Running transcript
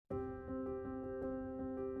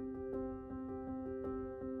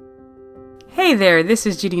Hey there, this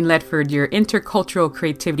is Genein Letford, your intercultural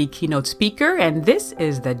creativity keynote speaker, and this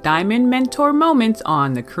is the Diamond Mentor Moments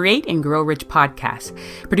on the Create and Grow Rich podcast,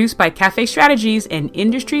 produced by Cafe Strategies, an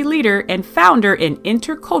industry leader and founder in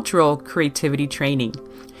intercultural creativity training.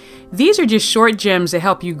 These are just short gems to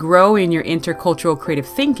help you grow in your intercultural creative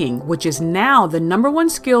thinking, which is now the number one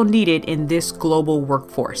skill needed in this global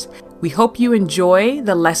workforce. We hope you enjoy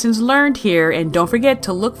the lessons learned here, and don't forget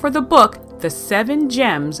to look for the book, The 7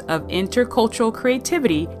 Gems of Intercultural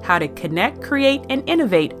Creativity, How to Connect, Create, and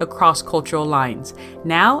Innovate Across Cultural Lines.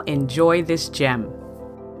 Now enjoy this gem.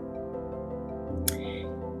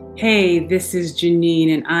 Hey, this is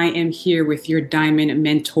Genein, and I am here with your Diamond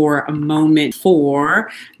Mentor moment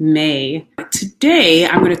for May. Today,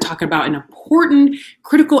 I'm going to talk about an important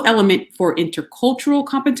critical element for intercultural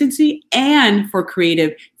competency and for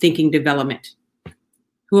creative thinking development.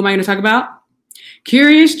 Who am I going to talk about?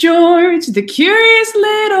 Curious George, the curious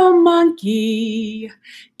little monkey.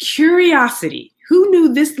 Curiosity. Who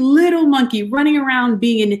knew this little monkey running around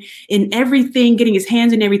being in everything, getting his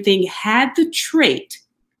hands in everything, had the trait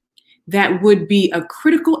that would be a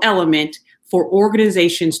critical element for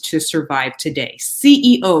organizations to survive today?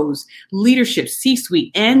 CEOs, leadership,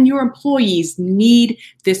 C-suite, and your employees need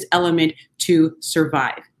this element to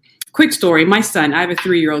survive. Quick story, my son, I have a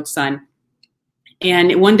 3-year-old son.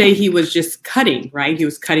 And one day he was just cutting, right? He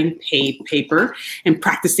was cutting paper and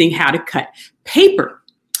practicing how to cut paper.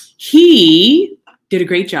 He did a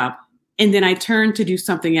great job. And then I turned to do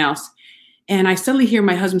something else. And I suddenly hear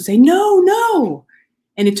my husband say, no.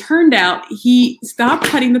 And it turned out he stopped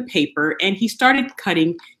cutting the paper and he started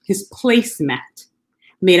cutting his placemat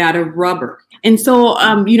made out of rubber. And so,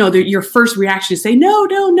 your first reaction is say,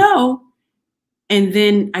 no. And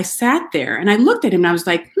then I sat there and I looked at him and I was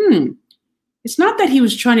like, it's not that he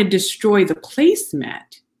was trying to destroy the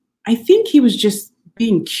placemat. I think he was just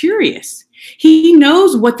being curious. He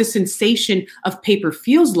knows what the sensation of paper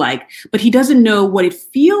feels like, but he doesn't know what it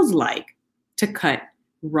feels like to cut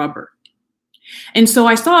rubber. And so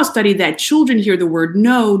I saw a study that children hear the word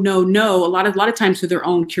no a lot of times to their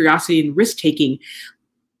own curiosity and risk taking,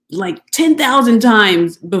 like 10,000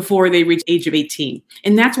 times before they reach the age of 18.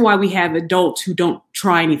 And that's why we have adults who don't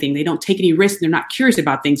try anything. They don't take any risks. They're not curious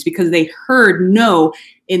about things because they heard no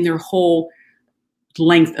in their whole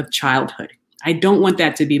length of childhood. I don't want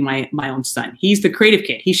that to be my own son. He's the creative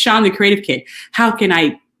kid. He's Sean, the creative kid. How can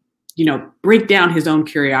I, break down his own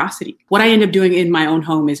curiosity? What I end up doing in my own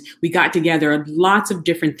home is we got together lots of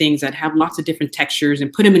different things that have lots of different textures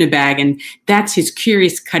and put them in a bag. And that's his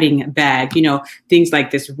curious cutting bag, things like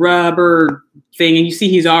this rubber thing. And you see,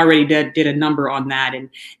 he's already did a number on that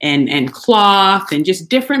and cloth and just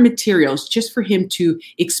different materials just for him to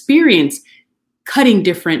experience cutting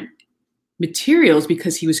different materials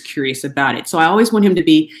because he was curious about it. So I always want him to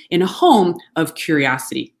be in a home of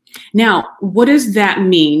curiosity. Now, what does that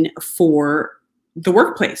mean for the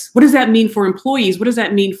workplace? What does that mean for employees? What does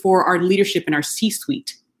that mean for our leadership and our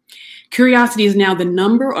C-suite? Curiosity is now not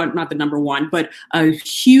the number one, but a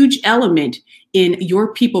huge element in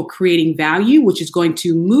your people creating value, which is going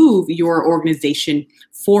to move your organization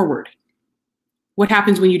forward. What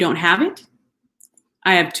happens when you don't have it?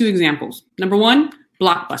 I have 2 examples. Number 1,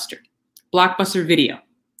 Blockbuster Video.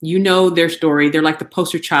 You know their story. They're like the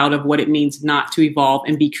poster child of what it means not to evolve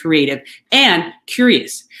and be creative and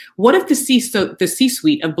curious. What if the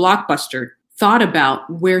C-suite of Blockbuster thought about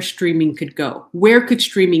where streaming could go? Where could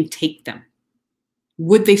streaming take them?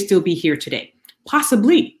 Would they still be here today?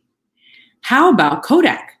 Possibly. How about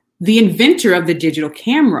Kodak, the inventor of the digital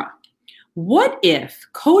camera? What if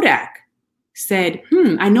Kodak said,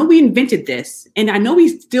 I know we invented this, and I know we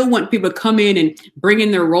still want people to come in and bring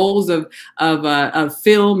in their rolls of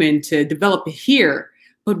film and to develop it here.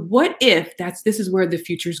 But what if this is where the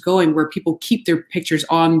future is going, where people keep their pictures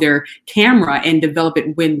on their camera and develop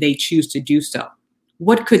it when they choose to do so?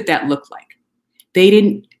 What could that look like? They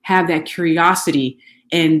didn't have that curiosity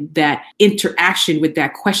and that interaction with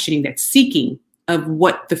that questioning, that seeking of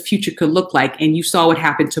what the future could look like. And you saw what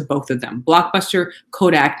happened to both of them, Blockbuster,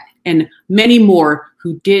 Kodak, and many more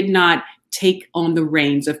who did not take on the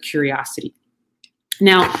reins of curiosity.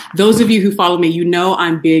 Now, those of you who follow me, you know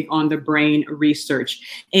I'm big on the brain research.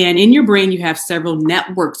 And in your brain, you have several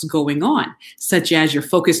networks going on, such as your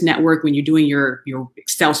focus network when you're doing your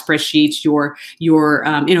Excel spreadsheets, your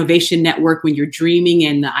innovation network when you're dreaming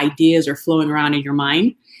and the ideas are flowing around in your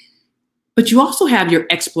mind. But you also have your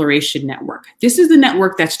exploration network. This is the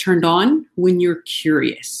network that's turned on when you're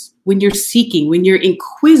curious, when you're seeking, when you're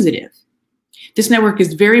inquisitive. This network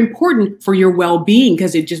is very important for your well-being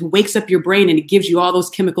because it just wakes up your brain and it gives you all those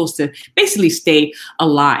chemicals to basically stay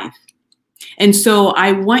alive. And so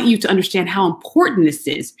I want you to understand how important this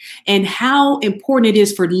is and how important it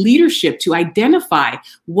is for leadership to identify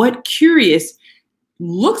what curious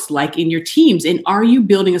looks like in your teams. And are you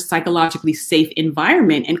building a psychologically safe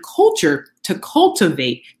environment and culture to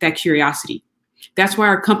cultivate that curiosity? That's why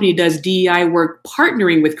our company does DEI work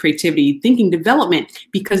partnering with creativity, thinking development,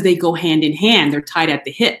 because they go hand in hand. They're tied at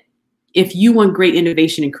the hip. If you want great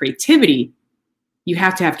innovation and creativity, you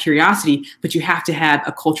have to have curiosity, but you have to have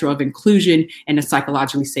a culture of inclusion and a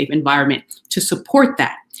psychologically safe environment to support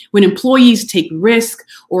that. When employees take risk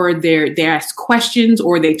or they ask questions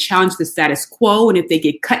or they challenge the status quo, and if they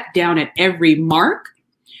get cut down at every mark,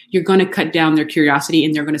 you're going to cut down their curiosity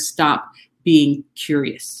and they're going to stop being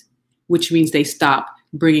curious, which means they stop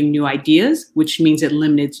bringing new ideas, which means it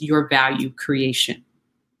limits your value creation.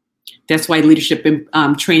 That's why leadership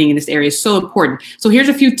and training in this area is so important. So here's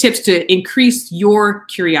a few tips to increase your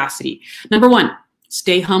curiosity. Number one,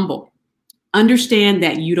 stay humble. Understand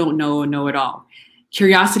that you don't know it all.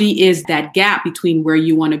 Curiosity is that gap between where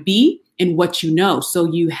you want to be and what you know. So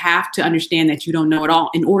you have to understand that you don't know it all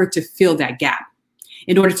in order to fill that gap.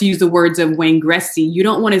 In order to use the words of Wayne Gretzky, you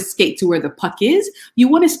don't want to skate to where the puck is. You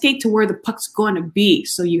want to skate to where the puck's going to be.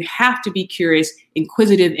 So you have to be curious,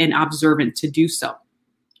 inquisitive, and observant to do so.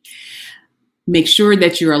 Make sure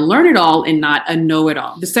that you're a learn-it-all and not a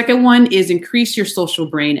know-it-all. The second one is increase your social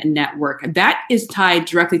brain and network. That is tied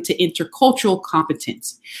directly to intercultural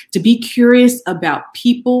competence. To be curious about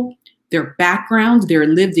people, their backgrounds, their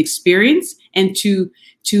lived experience, and to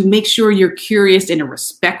make sure you're curious in a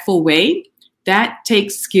respectful way. That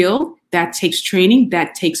takes skill, that takes training,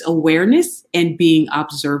 that takes awareness and being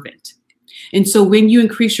observant. And so when you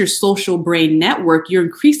increase your social brain network, you're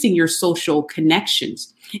increasing your social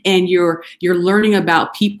connections and you're learning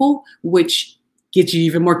about people, which gets you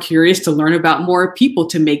even more curious to learn about more people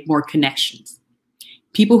to make more connections.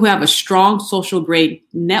 People who have a strong social brain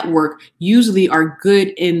network usually are good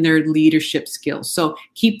in their leadership skills. So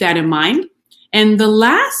keep that in mind. And the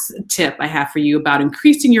last tip I have for you about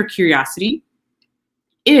increasing your curiosity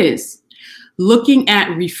is looking at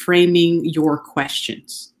reframing your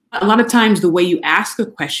questions. A lot of times the way you ask a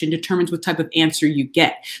question determines what type of answer you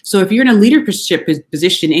get. So if you're in a leadership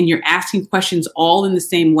position and you're asking questions all in the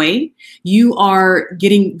same way, you are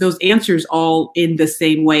getting those answers all in the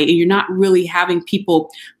same way. And you're not really having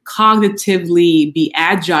people cognitively be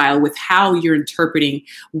agile with how you're interpreting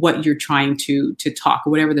what you're trying to talk, or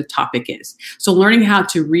whatever the topic is. So learning how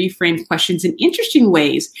to reframe questions in interesting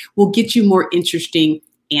ways will get you more interesting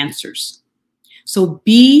answers. So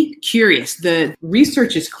be curious. The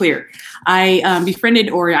research is clear. I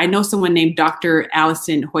I know someone named Dr.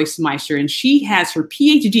 Allison Heusmeister, and she has her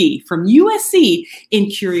PhD from USC in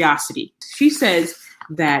curiosity. She says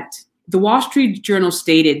that the Wall Street Journal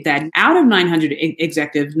stated that out of 900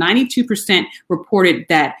 executives, 92% reported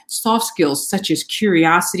that soft skills such as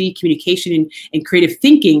curiosity, communication, and creative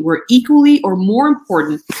thinking were equally or more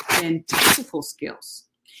important than technical skills.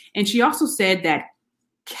 And she also said that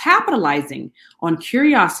capitalizing on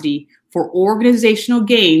curiosity for organizational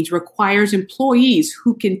gains requires employees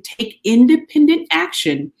who can take independent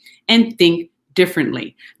action and think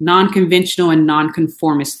differently, non-conventional and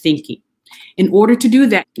non-conformist thinking. In order to do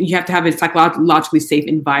that, you have to have a psychologically safe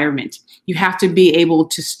environment. You have to be able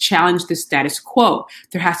to challenge the status quo.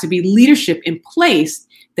 There has to be leadership in place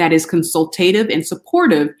that is consultative and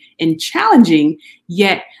supportive and challenging,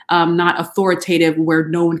 yet not authoritative, where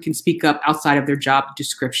no one can speak up outside of their job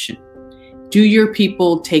description. Do your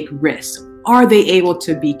people take risks? Are they able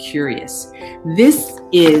to be curious? This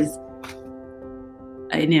is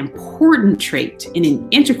an important trait and an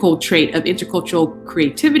integral trait of intercultural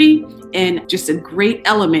creativity, and just a great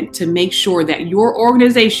element to make sure that your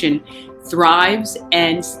organization thrives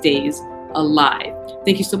and stays alive.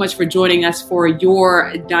 Thank you so much for joining us for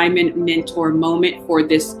your Diamond Mentor moment for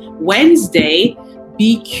this Wednesday.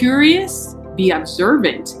 Be curious, be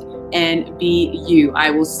observant, and be you. I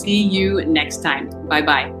will see you next time.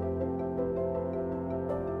 Bye-bye.